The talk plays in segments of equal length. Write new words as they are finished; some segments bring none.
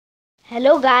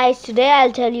Hello guys, today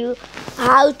I'll tell you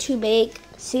how to make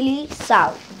silly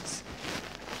sounds.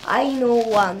 I know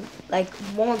one, like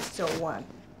monster one.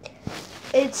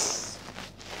 It's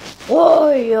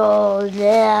oh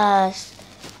yes,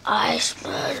 I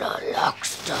smell a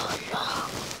lobster now.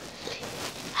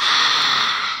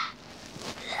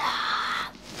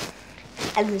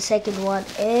 And the second one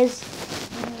is,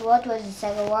 what was the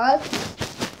second one?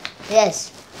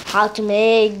 Yes, how to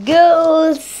make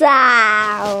ghost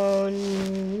sound.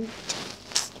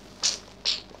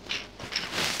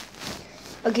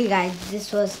 Okay guys,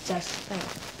 this was just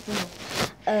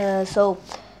like, so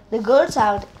the girl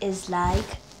sound is like,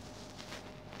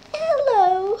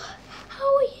 hello,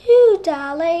 how are you,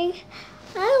 darling?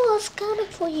 I was coming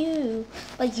for you,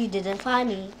 but you didn't find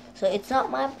me, so it's not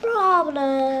my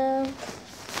problem.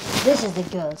 This is the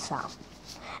girl sound.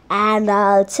 And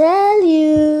I'll tell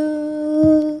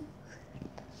you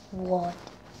what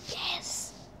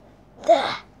is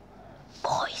the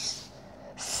boys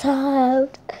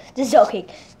sound. Just joking.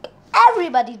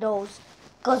 Everybody knows,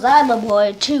 because I'm a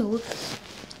boy too.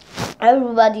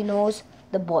 Everybody knows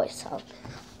the boy sound.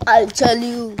 I'll tell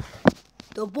you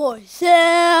the boy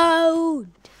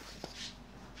sound.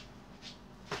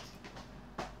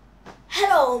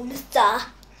 Hello, mister.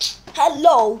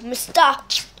 Hello, mister.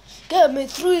 Give me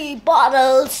 3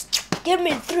 bottles. Give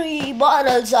me 3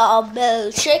 bottles of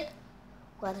milkshake.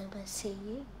 What am I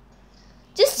saying?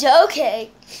 Just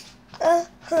joking.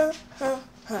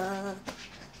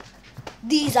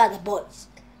 These are the boys.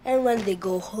 And when they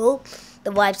go home,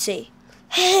 the wife say,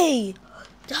 hey,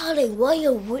 darling, why are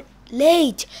you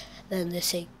late? Then they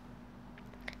say,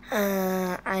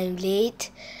 I'm late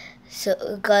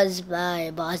because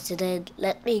my boss didn't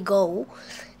let me go.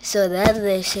 So then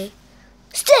they say,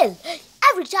 still,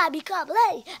 every time you come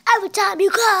late,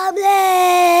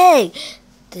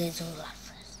 there's no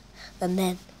laugh. And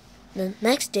then the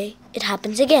next day, it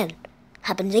happens again.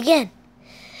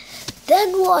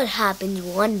 Then what happens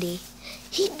one day?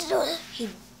 He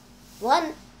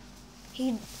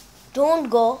don't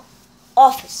go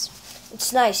office.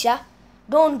 It's nice, yeah.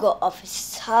 Don't go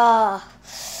office.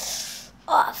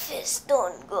 Office.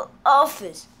 Don't go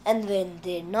office. And when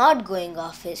they're not going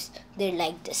office, they're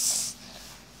like this.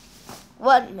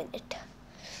 1 minute.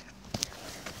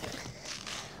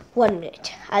 1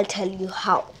 minute. I'll tell you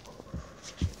how.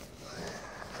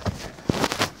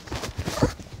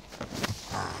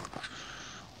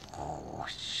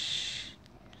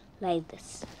 Like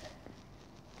this.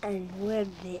 And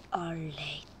when they are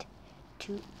late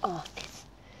to office,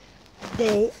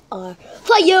 they are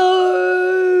fired.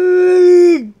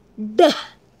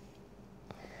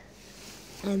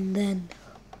 And then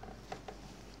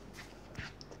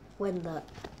when the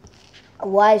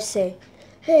wife say,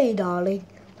 hey darling,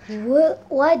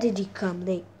 why did you come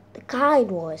late? The kind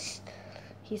was,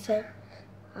 he said,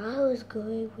 I was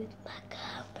going with my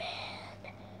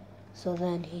girlfriend. So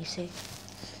then he said,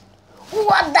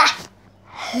 what the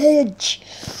hedge?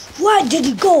 Why did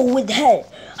you go with her?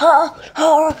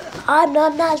 I'm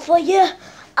not nice for you.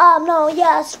 I'm not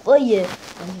yes for you.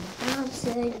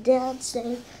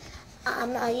 Dancing.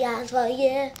 I'm not yes for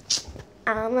you.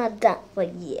 I'm not that for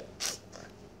you.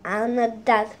 I'm not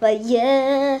that for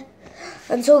you.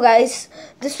 And so guys,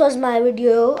 this was my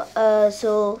video.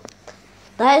 So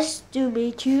nice to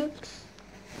meet you.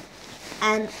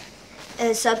 And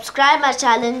subscribe my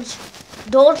channel.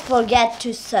 Don't forget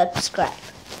to subscribe.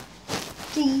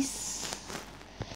 Please.